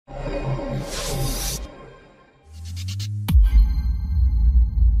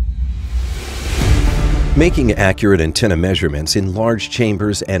Making accurate antenna measurements in large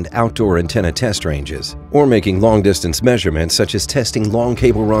chambers and outdoor antenna test ranges, or making long-distance measurements such as testing long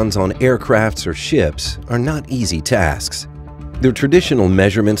cable runs on aircrafts or ships are not easy tasks. The traditional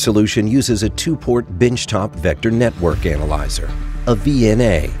measurement solution uses a two-port benchtop vector network analyzer, a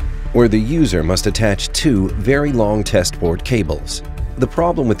VNA, where the user must attach two very long test port cables. The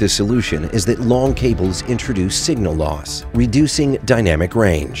problem with this solution is that long cables introduce signal loss, reducing dynamic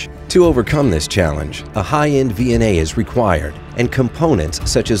range. To overcome this challenge, a high-end VNA is required, and components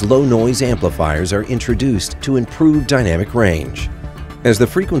such as low-noise amplifiers are introduced to improve dynamic range. As the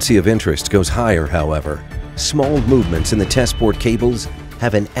frequency of interest goes higher, however, small movements in the test port cables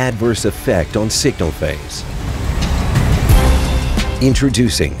have an adverse effect on signal phase.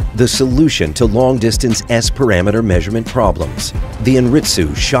 Introducing the solution to long-distance S-parameter measurement problems, the Anritsu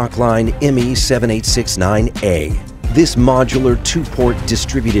ShockLine ME7869A. This modular two-port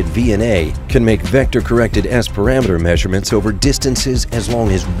distributed VNA can make vector-corrected S-parameter measurements over distances as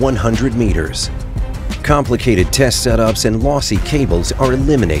long as 100 meters. Complicated test setups and lossy cables are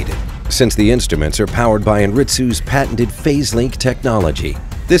eliminated, since the instruments are powered by Anritsu's patented PhaseLync technology.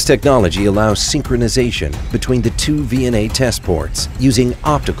 This technology allows synchronization between the two VNA test ports using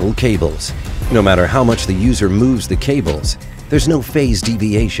optical cables. No matter how much the user moves the cables, there's no phase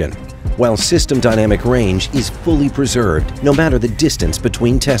deviation, while system dynamic range is fully preserved no matter the distance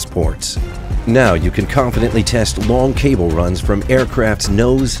between test ports. Now you can confidently test long cable runs from aircraft's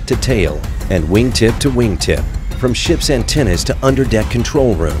nose to tail and wingtip to wingtip, from ship's antennas to underdeck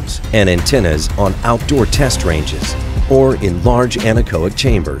control rooms and antennas on outdoor test ranges or in large anechoic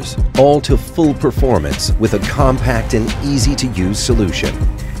chambers, all to full performance with a compact and easy-to-use solution.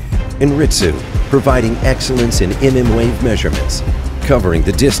 Anritsu, providing excellence in wave measurements, covering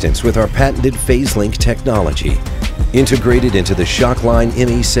the distance with our patented PhaseLync technology, integrated into the ShockLine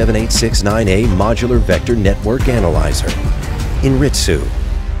ME7869A modular vector network analyzer. Anritsu,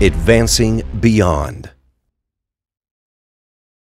 advancing beyond.